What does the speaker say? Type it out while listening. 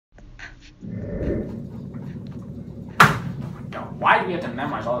Why do we have to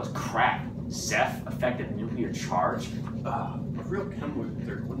memorize all this crap? Ceph, effective nuclear charge? A real chem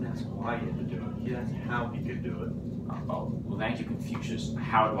wizard wouldn't ask why he had to do it. He'd ask how he could do it. Oh, well, thank you, Confucius.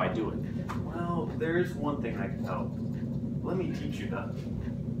 How do I do it? Well, there is one thing that can help. Let me teach you the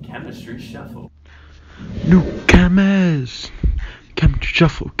chemistry shuffle. New chemis! Chemistry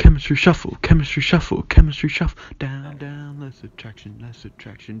shuffle, chemistry shuffle, chemistry shuffle, chemistry shuffle. Down, down, less attraction, down,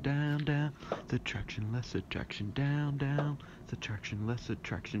 down. Subtraction, less attraction, down, down. Subtraction, less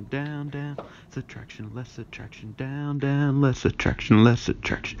attraction, down, down. Subtraction, less attraction, down, down. Less attraction,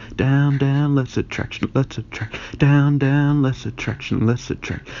 down, down. Less attraction, down, down. Less attraction,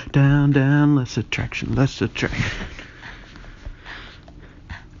 down, down. Less attraction.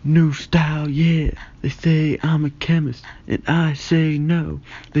 New style, yeah. They say I'm a chemist, and I say no.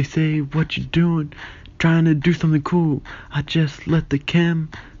 They say, what you doing? Trying to do something cool. I just let the chem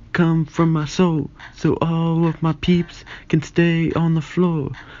come from my soul, so all of my peeps can stay on the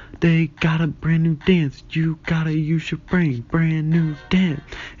floor. They got a brand new dance. You gotta use your brain. Brand new dance.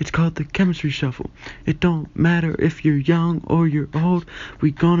 It's called the chemistry shuffle. It don't matter if you're young or you're old.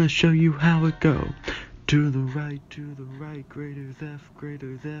 We gonna show you how it go. To the right, greater F,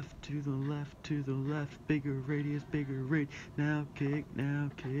 to the left, bigger radius, now kick, now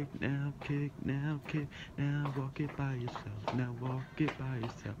walk it by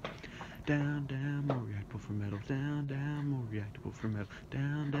yourself, down, down, more reactable for metal, down, more reactable for metal,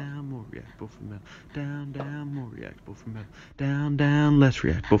 down, more reactable for metal, down, more reactable for metal, down, less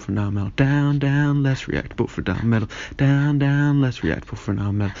reactable for non-metal, down, less reactable for non-metal, down, less reactable for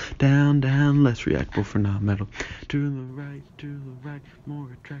non-metal, down, less reactable for non-metal. To the right,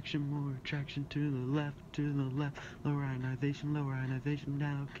 more attraction, to the left, lower ionization,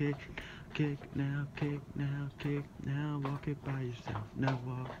 now kick, now walk it by yourself,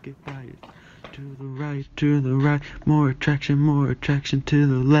 to the right, more attraction, to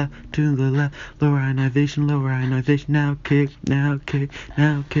the left, lower ionization, now kick, now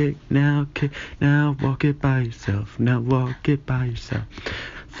walk it by yourself,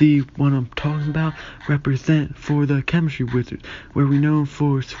 See what I'm talking about? Represent for the chemistry wizards, where we known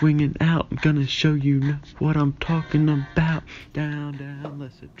for swinging out. I'm gonna show you what I'm talking about. Down,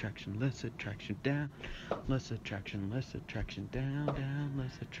 less attraction, down, less attraction, down, less attraction, down,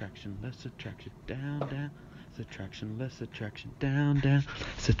 subtraction, less attraction, down, subtraction, less attraction, down,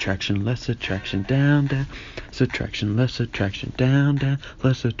 subtraction, less attraction, down,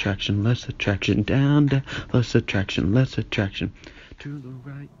 less attraction, down, less attraction. To the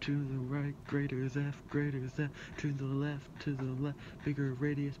right, greater F, to the left, bigger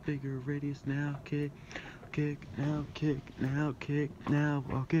radius, now kick, now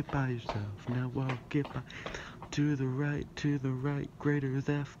walk it by yourself, to the right, greater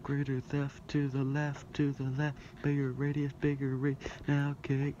F, to the left, bigger radius, now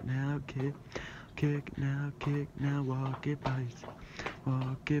kick, now walk it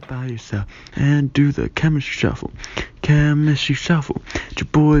by yourself, and do the chemistry shuffle. It's your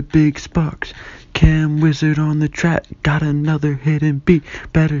boy Big Sparks, Chem Wizard on the track, got another hidden beat,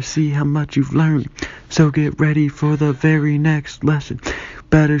 better see how much you've learned, so get ready for the very next lesson,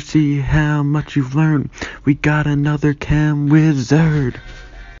 better see how much you've learned, we got another Chem Wizard.